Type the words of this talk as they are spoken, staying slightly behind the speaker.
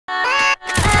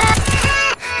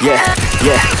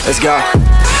yeah, let's go.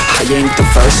 I ain't the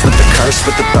first with the curse,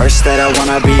 with the thirst that I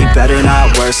wanna be better,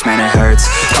 not worse, man it hurts.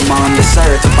 I'm on this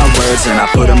earth with my words and I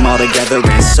put them all together,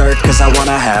 insert, cause I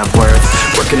wanna have worth.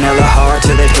 Working hella hard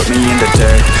till they put me in the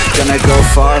dirt. Gonna go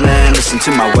far, man, listen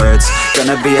to my words.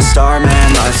 Gonna be a star, man,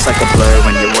 life's like a blur.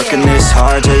 When you're working this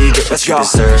hard till you get what you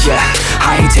deserve. Yeah,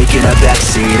 I ain't taking a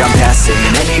backseat, I'm passing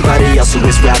anybody else who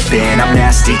is rapping. I'm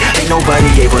nasty, ain't nobody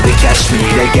able to catch me.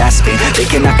 They gasping, they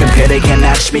cannot compare, they can't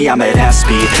match me. I'm at half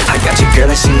speed, I got your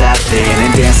girl and she laughing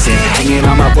and dancing, hanging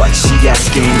on my butt, she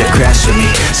asking to crash with me,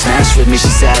 smash with me. She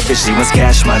savage, she wants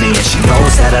cash money and she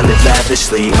knows that I live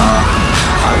lavishly.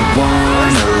 I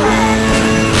wanna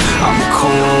live, I'm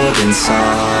cold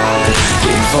inside.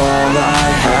 Give all I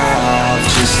have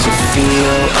just to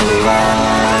feel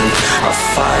alive. I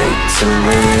fight to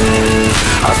live,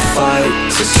 I fight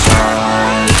to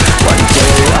strive. One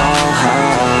day I'll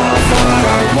have what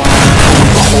I want.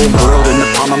 The whole world in the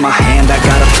palm of my hand, I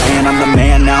got a plan, I'm the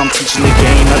man. Now I'm teaching the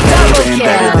game a better and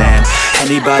better than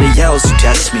anybody else who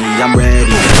tests me. I'm ready,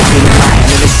 looking in my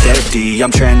hand and it's steady. I'm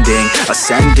trending,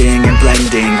 ascending and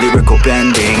blending, lyrical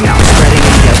bending. Now I'm spreading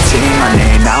and getting my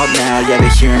name out now. Yeah, they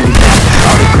hearing me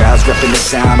now. All the crowds repping the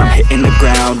sound. I'm hitting the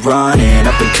ground, running,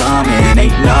 up and coming.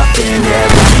 Ain't nothing, yeah,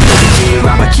 rookie of the year.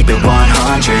 I'ma keep it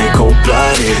 100,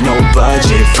 cold-blooded, no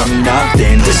budget. From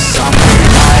nothing to something,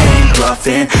 I ain't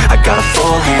bluffing. I got a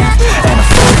full hand and a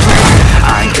full plan.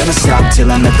 I ain't gonna stop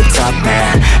till I'm at the top,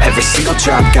 man. Every single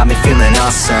drop got me feeling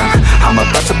awesome. I'm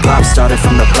about to pop, started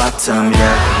from the bottom,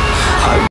 yeah.